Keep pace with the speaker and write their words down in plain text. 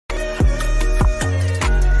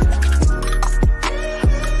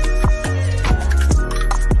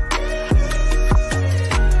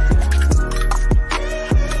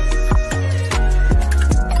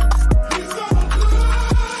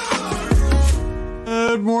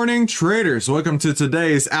Good morning, traders. Welcome to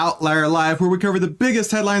today's Outlier Live, where we cover the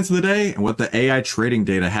biggest headlines of the day and what the AI trading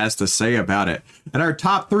data has to say about it. And our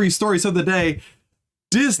top three stories of the day: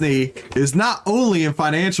 Disney is not only in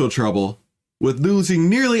financial trouble with losing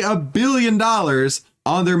nearly $1 billion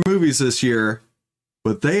on their movies this year,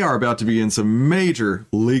 but they are about to be in some major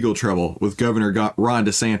legal trouble with Governor Ron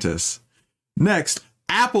DeSantis. Next,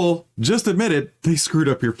 Apple just admitted they screwed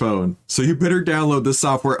up your phone, so you better download the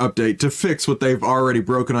software update to fix what they've already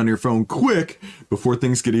broken on your phone quick before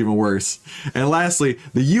things get even worse. And lastly,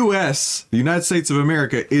 the United States of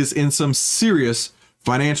America, is in some serious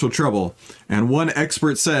financial trouble, and one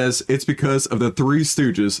expert says it's because of the Three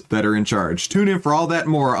Stooges that are in charge. Tune in for all that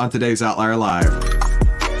and more on today's Outlier Live.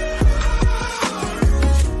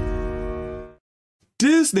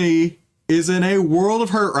 Disney is in a world of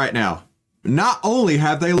hurt right now. Not only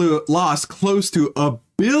have they lost close to $1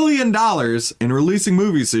 billion in releasing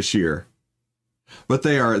movies this year, but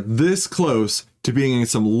they are this close to being in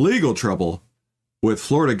some legal trouble with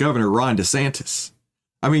Florida Governor Ron DeSantis.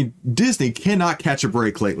 I mean, Disney cannot catch a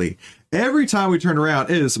break lately. Every time we turn around,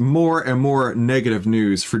 it is more and more negative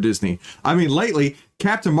news for Disney. I mean, lately,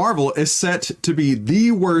 Captain Marvel is set to be the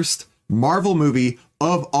worst Marvel movie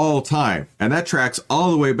of all time. And that tracks all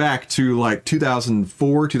the way back to like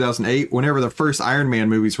 2004, 2008, whenever the first Iron Man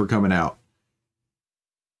movies were coming out.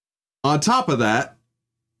 On top of that,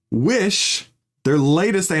 Wish, their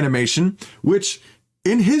latest animation, which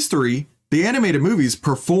in history, the animated movies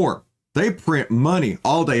perform. They print money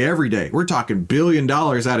all day, every day. We're talking $1 billion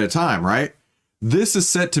at a time, right? This is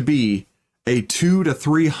set to be a $200 to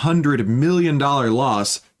 $300 million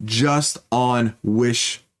loss just on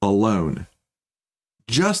Wish alone.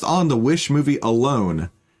 Just on the Wish movie alone,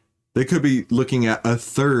 they could be looking at a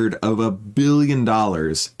third of $1 billion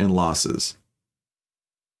in losses.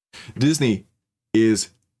 Disney is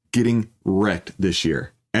getting wrecked this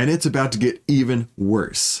year, and it's about to get even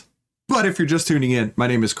worse. But if you're just tuning in, my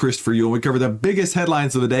name is Christopher Yule, and we cover the biggest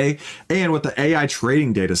headlines of the day and what the AI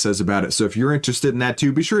trading data says about it. So if you're interested in that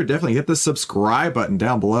too, be sure to definitely hit the subscribe button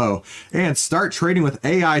down below and start trading with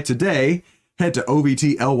AI today. Head to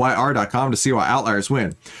ovtlyr.com to see why outliers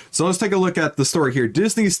win. So let's take a look at the story here.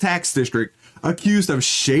 Disney's tax district accused of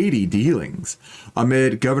shady dealings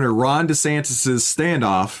amid Governor Ron DeSantis'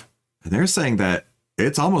 standoff. And they're saying that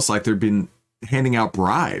it's almost like they've been handing out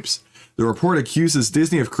bribes. The report accuses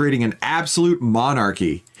Disney of creating an absolute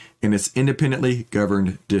monarchy in its independently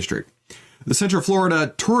governed district. The Central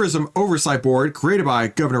Florida Tourism Oversight Board, created by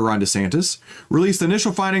Governor Ron DeSantis, released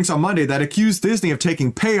initial findings on Monday that accused Disney of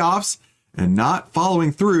taking payoffs and not following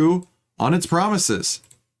through on its promises,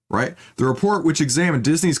 right? The report, which examined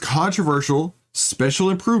Disney's controversial Special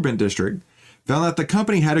Improvement District, found that the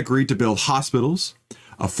company had agreed to build hospitals,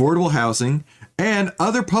 affordable housing, and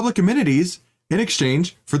other public amenities in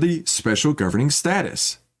exchange for the special governing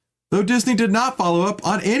status. Though Disney did not follow up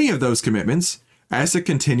on any of those commitments as it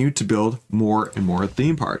continued to build more and more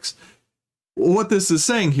theme parks. What this is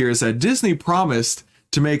saying here is that Disney promised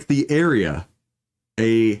to make the area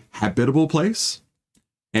a habitable place,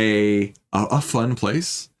 a fun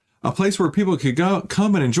place, a place where people could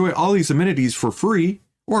come and enjoy all these amenities for free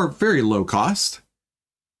or very low cost.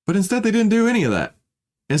 But instead, they didn't do any of that.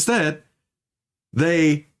 Instead,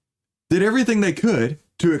 they did everything they could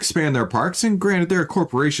to expand their parks, and granted, they're a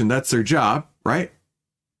corporation, that's their job, right?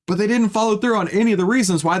 But they didn't follow through on any of the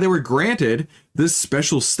reasons why they were granted this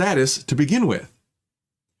special status to begin with.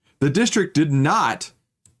 The district did not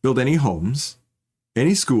build any homes,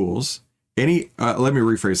 any schools, let me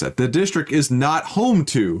rephrase that. The district is not home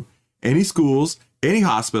to any schools, any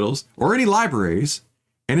hospitals, or any libraries,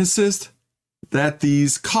 and insist that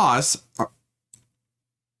these costs are,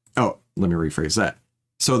 let me rephrase that.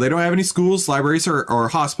 So they don't have any schools, libraries, or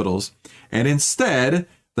hospitals, and instead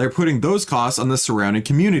they're putting those costs on the surrounding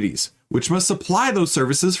communities, which must supply those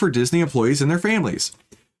services for Disney employees and their families.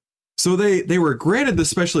 So they were granted the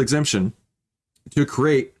special exemption to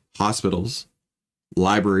create hospitals,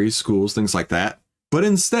 libraries, schools, things like that. But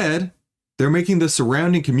instead, they're making the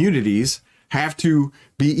surrounding communities have to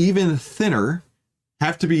be even thinner,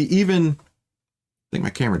 I think my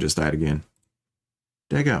camera just died again.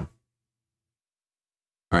 Daggone.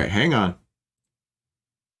 All right, hang on.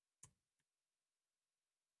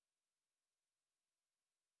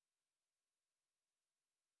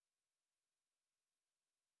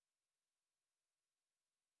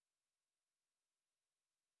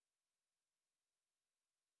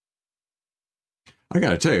 I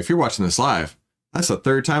gotta tell you, if you're watching this live, that's the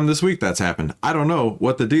third time this week that's happened. I don't know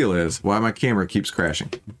what the deal is, why my camera keeps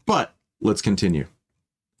crashing, but let's continue.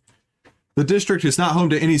 The district is not home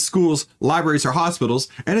to any schools, libraries, or hospitals,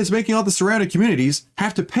 and is making all the surrounding communities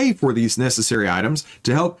have to pay for these necessary items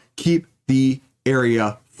to help keep the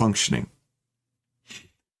area functioning.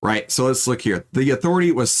 Right, so let's look here. The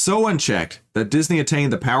authority was so unchecked that Disney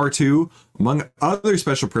attained the power to, among other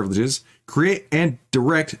special privileges, create and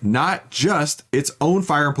direct not just its own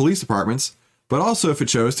fire and police departments, but also, if it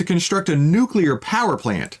chose, to construct a nuclear power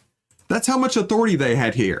plant. That's how much authority they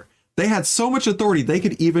had here. They had so much authority they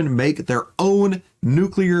could even make their own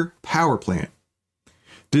nuclear power plant.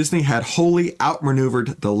 Disney had wholly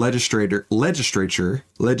outmaneuvered the legislature,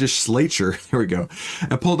 there we go,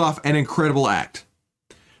 and pulled off an incredible act.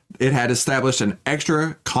 It had established an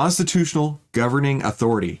extra constitutional governing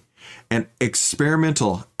authority, an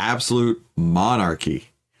experimental absolute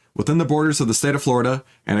monarchy within the borders of the state of Florida,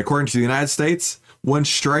 and according to the United States, one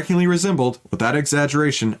strikingly resembled, without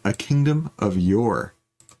exaggeration, a kingdom of yore.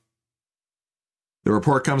 The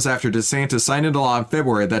report comes after DeSantis signed into law in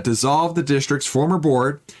February that dissolved the district's former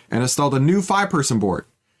board and installed a new 5-person board.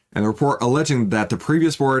 And the report alleging that the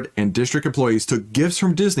previous board and district employees took gifts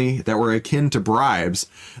from Disney that were akin to bribes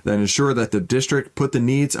that ensured that the district put the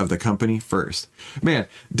needs of the company first. Man,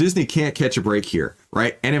 Disney can't catch a break here,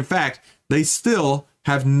 right? And in fact, they still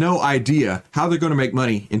have no idea how they're going to make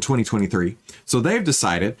money in 2023. So they've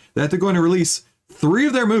decided that they're going to release 3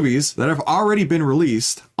 of their movies that have already been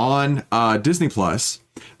released on Disney Plus.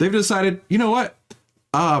 They've decided, you know what?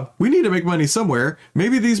 We need to make money somewhere.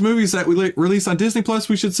 Maybe these movies that we release on Disney Plus,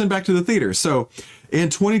 we should send back to the theater. So in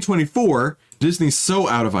 2024, Disney's so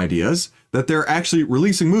out of ideas that they're actually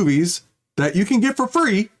releasing movies that you can get for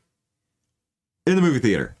free in the movie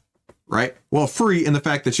theater, right? Well, free in the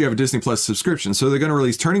fact that you have a Disney Plus subscription. So they're going to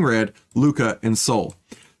release Turning Red, Luca, and Soul.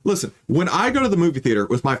 Listen, when I go to the movie theater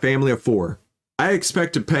with my family of 4, I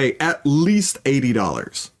expect to pay at least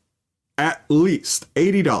 $80. At least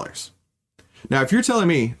 $80. Now, if you're telling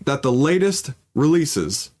me that the latest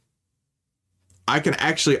releases I can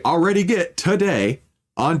actually already get today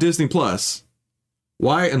on Disney Plus,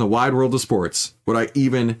 why in the wide world of sports would I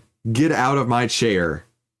even get out of my chair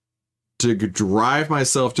to drive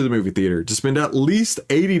myself to the movie theater to spend at least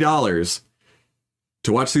 $80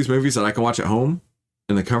 to watch these movies that I can watch at home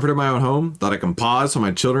in the comfort of my own home, that I can pause when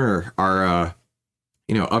my children are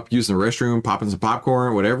up using the restroom, popping some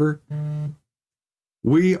popcorn, whatever?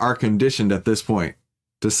 We are conditioned at this point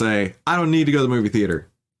to say, I don't need to go to the movie theater,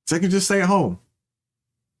 so I can just stay at home.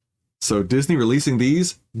 So Disney releasing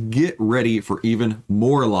these, get ready for even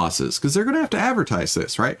more losses, because they're going to have to advertise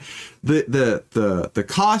this, right? The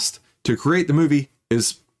cost to create the movie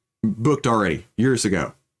is booked already years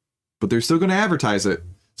ago, but they're still going to advertise it.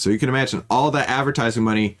 So you can imagine all that advertising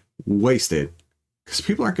money wasted because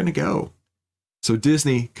people aren't going to go. So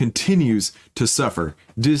Disney continues to suffer.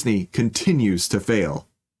 Disney continues to fail.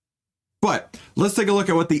 But let's take a look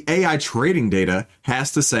at what the AI trading data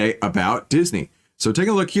has to say about Disney. So take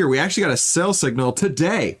a look here. We actually got a sell signal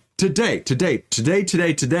today. Today.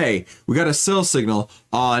 We got a sell signal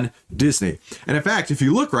on Disney. And in fact, if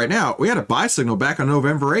you look right now, we had a buy signal back on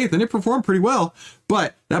November 8th and it performed pretty well.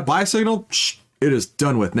 But that buy signal, it is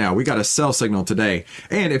done with now. We got a sell signal today.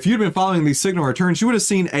 And if you'd been following these signal returns, you would have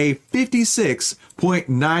seen a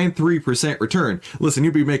 56.93% return. Listen,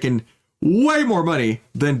 you'd be making way more money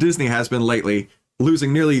than Disney has been lately,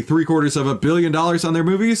 losing nearly $750 million on their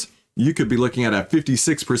movies. You could be looking at a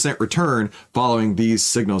 56% return following these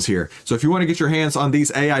signals here. So if you want to get your hands on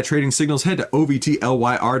these AI trading signals, head to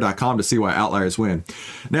ovtlyr.com to see why outliers win.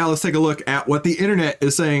 Now let's take a look at what the internet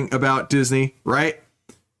is saying about Disney, right?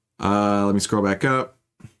 Let me scroll back up.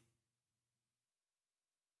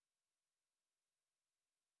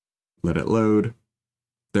 Let it load.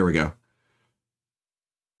 There we go.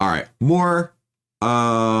 All right, more.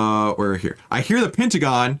 We're here. I hear the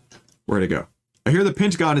Pentagon. Where'd it go? I hear the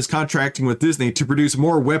Pentagon is contracting with Disney to produce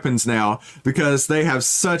more weapons now because they have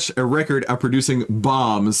such a record of producing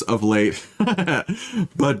bombs of late.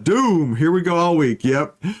 But doom, here we go all week.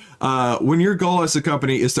 Yep. When your goal as a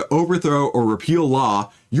company is to overthrow or repeal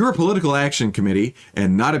law, you're a political action committee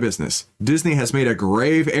and not a business. Disney has made a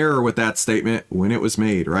grave error with that statement when it was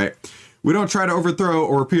made, right? We don't try to overthrow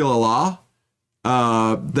or repeal a law.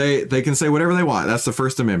 They can say whatever they want. That's the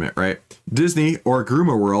First Amendment, right? Disney or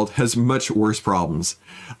Groomer World has much worse problems.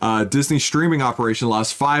 Disney's streaming operation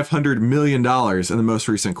lost $500 million in the most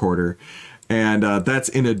recent quarter. And that's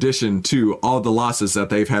in addition to all the losses that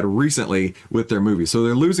they've had recently with their movies. So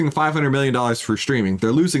they're losing $500 million for streaming.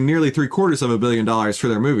 They're losing nearly $750 million for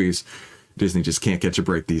their movies. Disney just can't catch a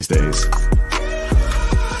break these days.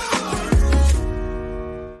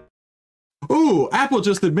 Ooh, Apple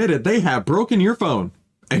just admitted they have broken your phone.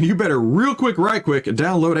 And you better real quick, right quick,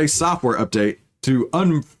 download a software update to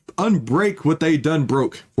unbreak what they done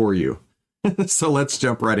broke for you. So let's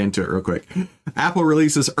jump right into it real quick. Apple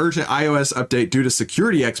releases urgent iOS update due to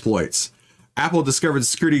security exploits. Apple discovered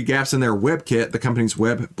security gaps in their WebKit, the company's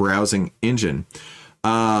web browsing engine.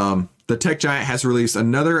 The tech giant has released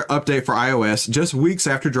another update for iOS just weeks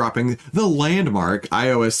after dropping the landmark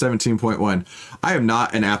iOS 17.1. I am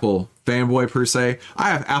not an Apple fanboy per se. I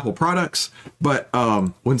have Apple products, but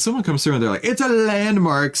when someone comes through and they're like, it's a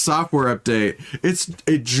landmark software update, it's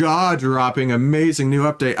a jaw-dropping, amazing new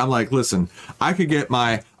update, I'm like, listen, I could get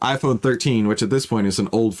my iPhone 13, which at this point is an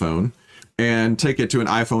old phone, and take it to an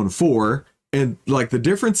iPhone 4, and like the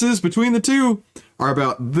differences between the two are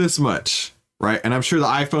about this much. Right. And I'm sure the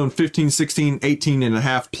iPhone 15, 16, 18 and a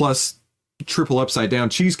half plus triple upside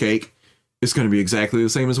down cheesecake is going to be exactly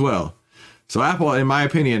the same as well. So Apple, in my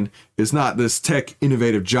opinion, is not this tech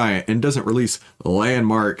innovative giant and doesn't release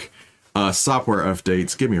landmark software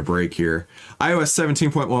updates. Give me a break here. iOS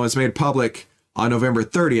 17.1 was made public on November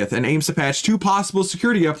 30th and aims to patch 2 possible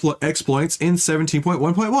security exploits in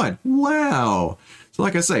 17.1.1. Wow. So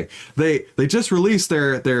like I say, they just released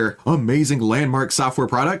their amazing landmark software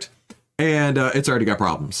product. And it's already got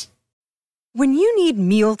problems. When you need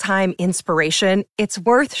mealtime inspiration, it's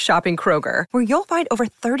worth shopping Kroger, where you'll find over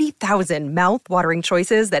 30,000 mouth-watering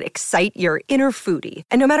choices that excite your inner foodie.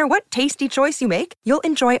 And no matter what tasty choice you make, you'll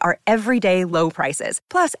enjoy our everyday low prices,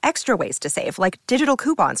 plus extra ways to save, like digital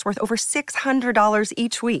coupons worth over $600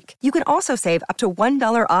 each week. You can also save up to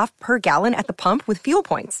 $1 off per gallon at the pump with fuel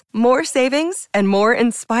points. More savings and more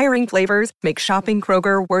inspiring flavors make shopping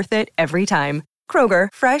Kroger worth it every time. Kroger,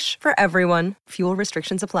 fresh for everyone. Fuel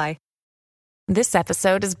restrictions apply. This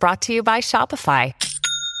episode is brought to you by Shopify.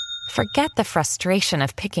 Forget the frustration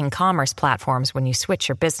of picking commerce platforms when you switch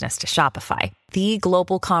your business to Shopify, the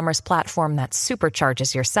global commerce platform that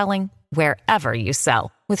supercharges your selling wherever you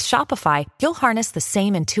sell. With Shopify, you'll harness the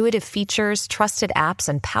same intuitive features, trusted apps,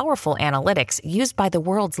 and powerful analytics used by the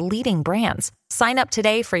world's leading brands. Sign up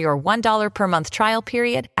today for your $1 per month trial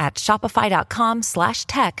period at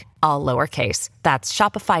shopify.com/tech, all lowercase. That's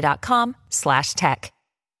shopify.com/tech.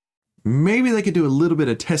 Maybe they could do a little bit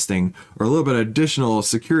of testing or a little bit of additional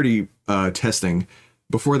security testing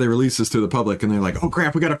before they release this to the public. And they're like, oh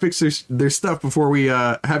crap, we got to fix their stuff before we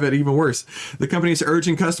have it even worse. The company is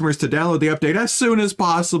urging customers to download the update as soon as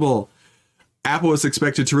possible. Apple is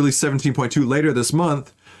expected to release 17.2 later this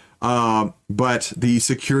month. But the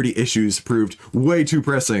security issues proved way too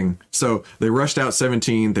pressing. So they rushed out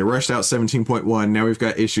 17, they rushed out 17.1. Now we've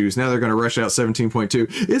got issues. Now they're going to rush out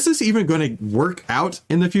 17.2. Is this even going to work out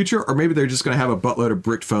in the future? Or maybe they're just going to have a buttload of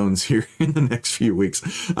brick phones here in the next few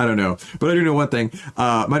weeks. I don't know. But I do know one thing.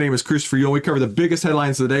 My name is Christopher Yule. We cover the biggest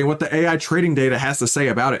headlines of the day and what the AI trading data has to say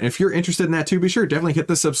about it. And if you're interested in that too, be sure to definitely hit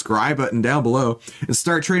the subscribe button down below and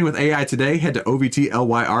start trading with AI today. Head to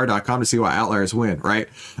ovtlyr.com to see why outliers win, right?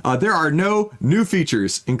 There are no new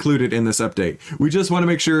features included in this update. We just want to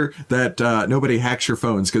make sure that nobody hacks your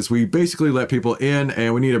phones, because we basically let people in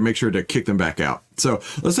and we need to make sure to kick them back out. So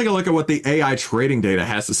let's take a look at what the AI trading data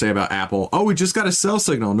has to say about Apple. Oh, we just got a sell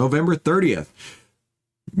signal November 30th.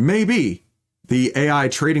 Maybe the AI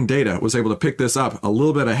trading data was able to pick this up a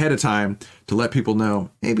little bit ahead of time to let people know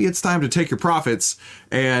maybe it's time to take your profits.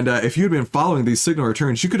 And if you'd been following these signal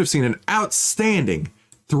returns, you could have seen an outstanding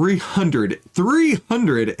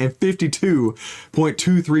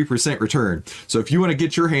 352.23% return. So if you want to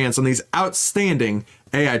get your hands on these outstanding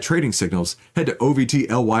AI trading signals, head to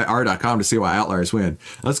ovtlyr.com to see why outliers win.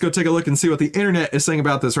 Let's go take a look and see what the internet is saying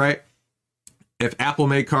about this, right? If Apple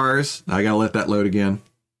made cars, I gotta let that load again.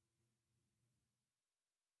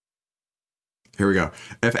 Here we go.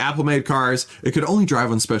 If Apple made cars, it could only drive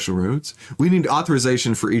on special roads. We need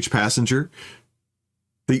authorization for each passenger.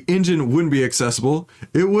 The engine wouldn't be accessible.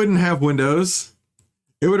 It wouldn't have windows.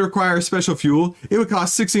 It would require special fuel. It would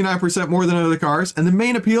cost 69% more than other cars. And the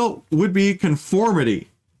main appeal would be conformity.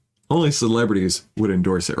 Only celebrities would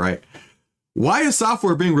endorse it, right? Why is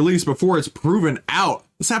software being released before it's proven out?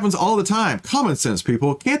 This happens all the time. Common sense,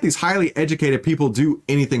 people. Can't these highly educated people do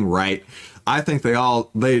anything right? I think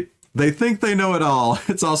they think they know it all.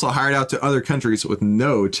 It's also hired out to other countries with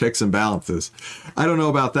no checks and balances. I don't know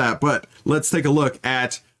about that, but let's take a look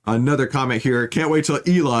at another comment here. Can't wait till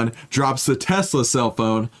Elon drops the Tesla cell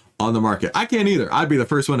phone on the market. I can't either. I'd be the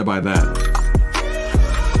first one to buy that.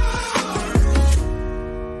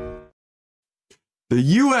 The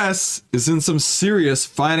US is in some serious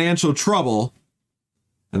financial trouble,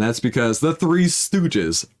 and that's because the Three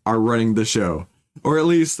Stooges are running the show. Or at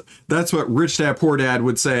least that's what Rich Dad Poor Dad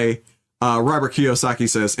would say. Robert Kiyosaki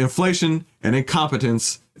says, inflation and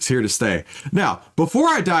incompetence is here to stay. Now, before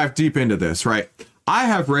I dive deep into this, right, I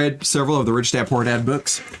have read several of the Rich Dad Poor Dad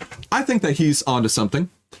books. I think that he's onto something.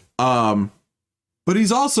 But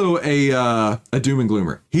he's also a doom and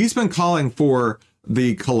gloomer. He's been calling for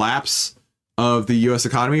the collapse of the U.S.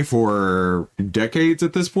 economy for decades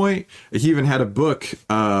at this point. He even had a book,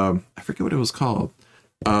 I forget what it was called,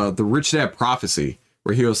 The Rich Dad Prophecy,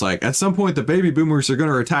 where he was like, at some point, the baby boomers are going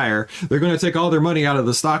to retire. They're going to take all their money out of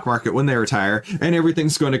the stock market when they retire, and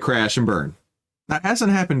everything's going to crash and burn. That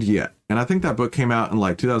hasn't happened yet. And I think that book came out in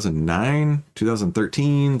like 2009,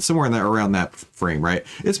 2013, somewhere in that around that frame, right?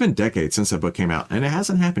 It's been decades since that book came out, and it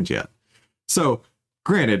hasn't happened yet. So,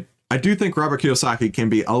 granted, I do think Robert Kiyosaki can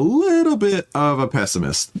be a little bit of a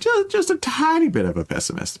pessimist, just a tiny bit of a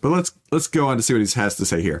pessimist. But let's go on to see what he has to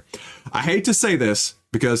say here. I hate to say this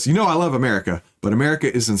because, you know, I love America, but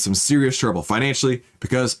America is in some serious trouble financially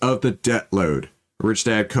because of the debt load. Rich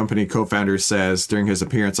Dad Company co-founder says during his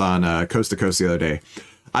appearance on Coast to Coast the other day.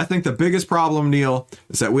 I think the biggest problem, Neil,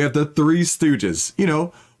 is that we have the three stooges, you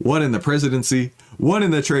know, one in the presidency, one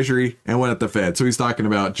in the treasury, and one at the Fed. So he's talking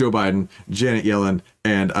about Joe Biden, Janet Yellen,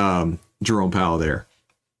 and Jerome Powell there.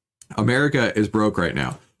 America is broke right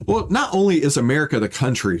now. Well, not only is America, the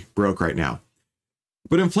country, broke right now,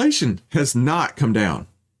 but inflation has not come down.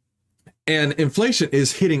 And inflation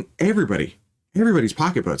is hitting everybody's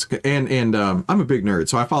pocketbooks. And I'm a big nerd,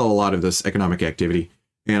 so I follow a lot of this economic activity.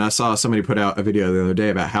 And I saw somebody put out a video the other day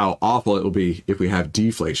about how awful it will be if we have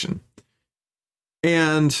deflation.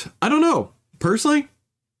 And I don't know. Personally,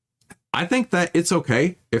 I think that it's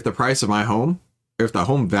okay if the price of my home, if the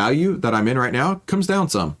home value that I'm in right now comes down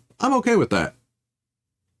some. I'm okay with that.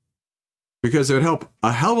 Because it would help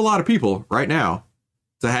a hell of a lot of people right now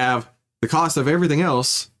to have the cost of everything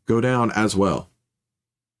else go down as well.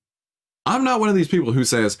 I'm not one of these people who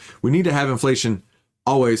says we need to have inflation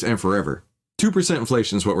always and forever. 2%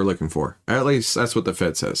 inflation is what we're looking for. At least that's what the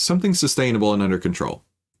Fed says. Something sustainable and under control.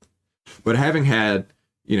 But having had,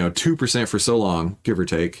 2% for so long, give or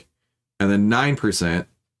take, and then 9%,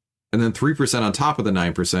 and then 3% on top of the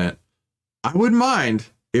 9%, I wouldn't mind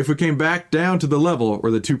if we came back down to the level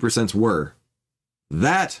where the 2% were.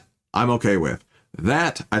 That I'm okay with.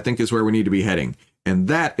 That I think is where we need to be heading. And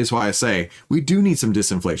that is why I say we do need some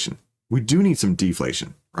disinflation. We do need some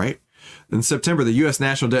deflation, right? In September, the U.S.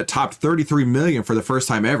 national debt topped $33 million for the first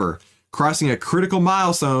time ever, crossing a critical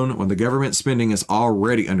milestone when the government spending is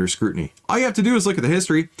already under scrutiny. All you have to do is look at the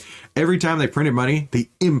history. Every time they printed money, the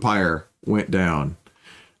empire went down.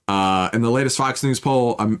 In the latest Fox News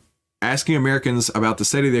poll, I'm asking Americans about the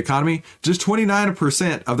state of the economy. Just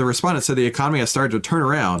 29% of the respondents said the economy has started to turn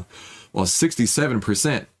around, while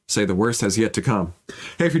 67% say the worst has yet to come.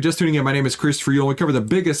 Hey, if you're just tuning in, my name is Christopher Yule, and we cover the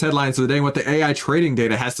biggest headlines of the day and what the AI trading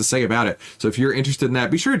data has to say about it. So if you're interested in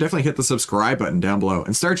that, be sure to definitely hit the subscribe button down below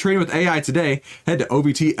and start trading with AI today. Head to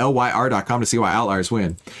ovtlyr.com to see why outliers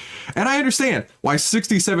win. And I understand why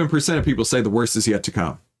 67% of people say the worst is yet to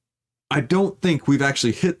come. I don't think we've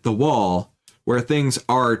actually hit the wall where things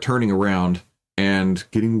are turning around and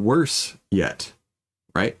getting worse yet,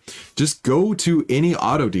 right? Just go to any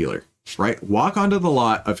auto dealer. Right? Walk onto the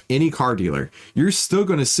lot of any car dealer. You're still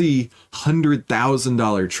going to see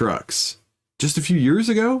 $100,000 trucks. Just a few years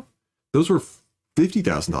ago, those were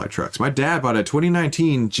 $50,000 trucks. My dad bought a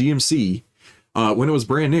 2019 GMC when it was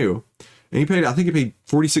brand new, and I think he paid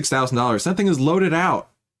 $46,000. That thing is loaded out.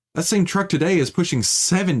 That same truck today is pushing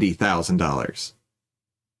 $70,000.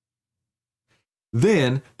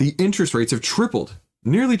 Then the interest rates have tripled,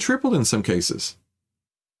 nearly tripled in some cases.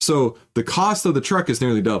 So the cost of the truck is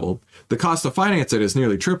nearly doubled. The cost to finance it is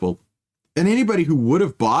nearly tripled. And anybody who would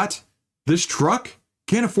have bought this truck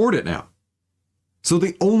can't afford it now. So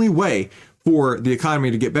the only way for the economy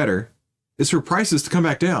to get better is for prices to come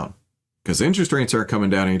back down, because interest rates aren't coming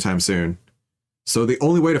down anytime soon. So the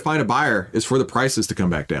only way to find a buyer is for the prices to come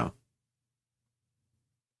back down.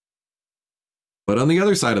 But on the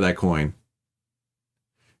other side of that coin,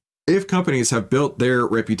 if companies have built their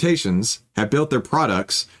reputations, have built their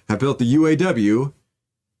products, have built the UAW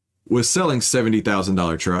with selling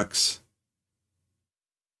 $70,000 trucks,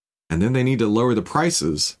 and then they need to lower the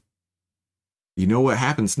prices, you know what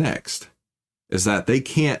happens next is that they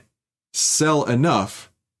can't sell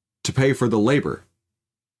enough to pay for the labor.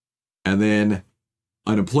 And then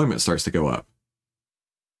unemployment starts to go up.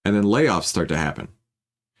 And then layoffs start to happen.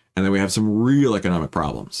 And then we have some real economic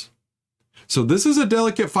problems. So this is a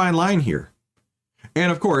delicate fine line here.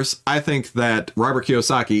 And of course, I think that Robert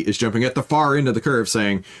Kiyosaki is jumping at the far end of the curve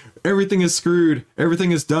saying, everything is screwed,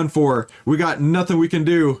 everything is done for, we got nothing we can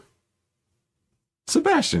do.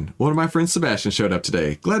 Sebastian, one of my friends Sebastian showed up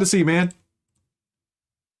today. Glad to see you, man.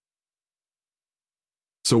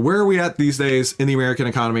 So where are we at these days in the American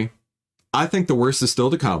economy? I think the worst is still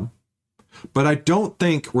to come, but I don't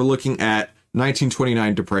think we're looking at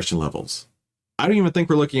 1929 depression levels. I don't even think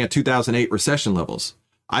we're looking at 2008 recession levels.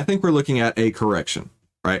 I think we're looking at a correction,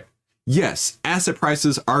 right? Yes, asset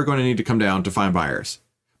prices are going to need to come down to find buyers,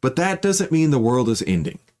 but that doesn't mean the world is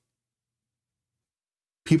ending.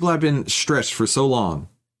 People have been stretched for so long.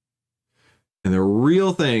 And the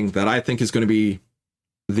real thing that I think is going to be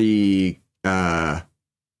the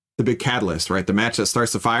big catalyst, right? The match that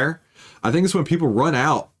starts the fire. I think it's when people run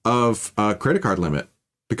out of credit card limit,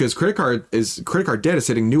 because credit card debt is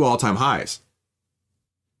hitting new all-time highs.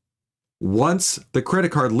 Once the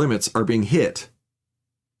credit card limits are being hit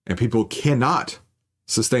and people cannot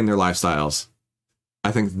sustain their lifestyles,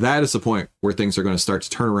 I think that is the point where things are going to start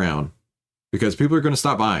to turn around, because people are going to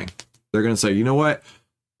stop buying. They're going to say, you know what?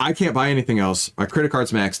 I can't buy anything else. My credit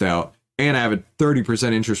card's maxed out and I have a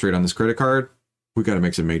 30% interest rate on this credit card. We've got to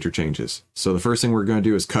make some major changes. So the first thing we're going to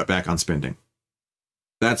do is cut back on spending.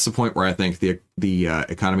 That's the point where I think the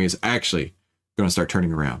economy is actually going to start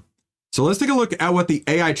turning around. So let's take a look at what the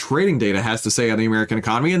AI trading data has to say on the American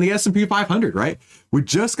economy and the S&P 500, right? We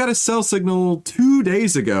just got a sell signal 2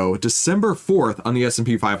 days ago, December 4th on the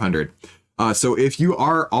S&P 500. So if you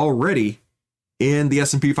are already in the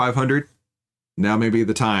S&P 500, now may be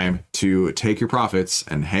the time to take your profits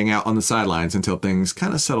and hang out on the sidelines until things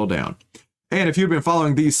kind of settle down. And if you've been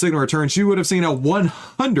following these signal returns, you would have seen a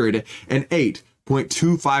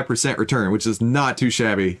 108.25% return, which is not too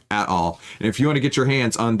shabby at all. And if you want to get your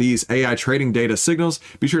hands on these AI trading data signals,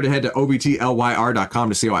 be sure to head to obtlyr.com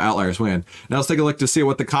to see how outliers win. Now let's take a look to see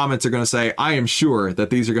what the comments are going to say. I am sure that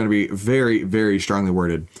these are going to be very, very strongly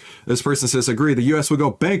worded. This person says, agree, the U.S. will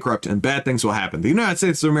go bankrupt and bad things will happen. The United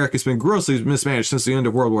States of America has been grossly mismanaged since the end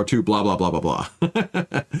of World War II, blah, blah, blah, blah, blah.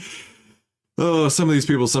 Oh, some of these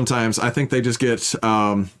people, sometimes I think they just get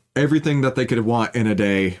everything that they could want in a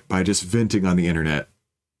day by just venting on the internet.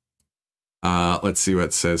 Let's see what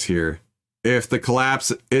it says here. If the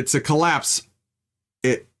collapse, it's a collapse.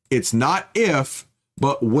 It's not if,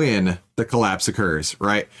 but when the collapse occurs,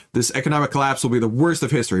 right? This economic collapse will be the worst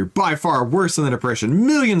of history, by far worse than the Depression.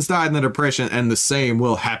 Millions died in the Depression, and the same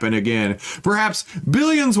will happen again. Perhaps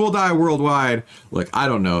billions will die worldwide. Look, I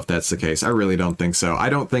don't know if that's the case. I really don't think so. I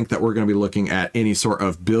don't think that we're going to be looking at any sort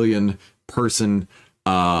of billion person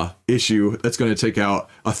issue that's going to take out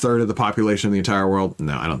a third of the population of the entire world.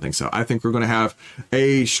 No, I don't think so. I think we're going to have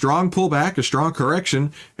a strong pullback, a strong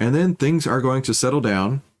correction, and then things are going to settle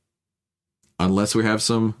down, unless we have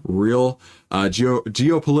some real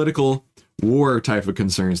geopolitical war type of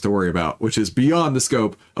concerns to worry about, which is beyond the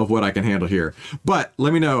scope of what I can handle here. But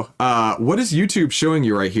let me know, what is YouTube showing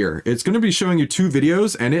you right here? It's going to be showing you 2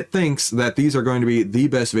 videos, and it thinks that these are going to be the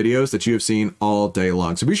best videos that you have seen all day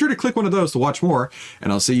long. So be sure to click one of those to watch more,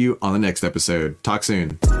 and I'll see you on the next episode. Talk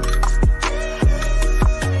soon.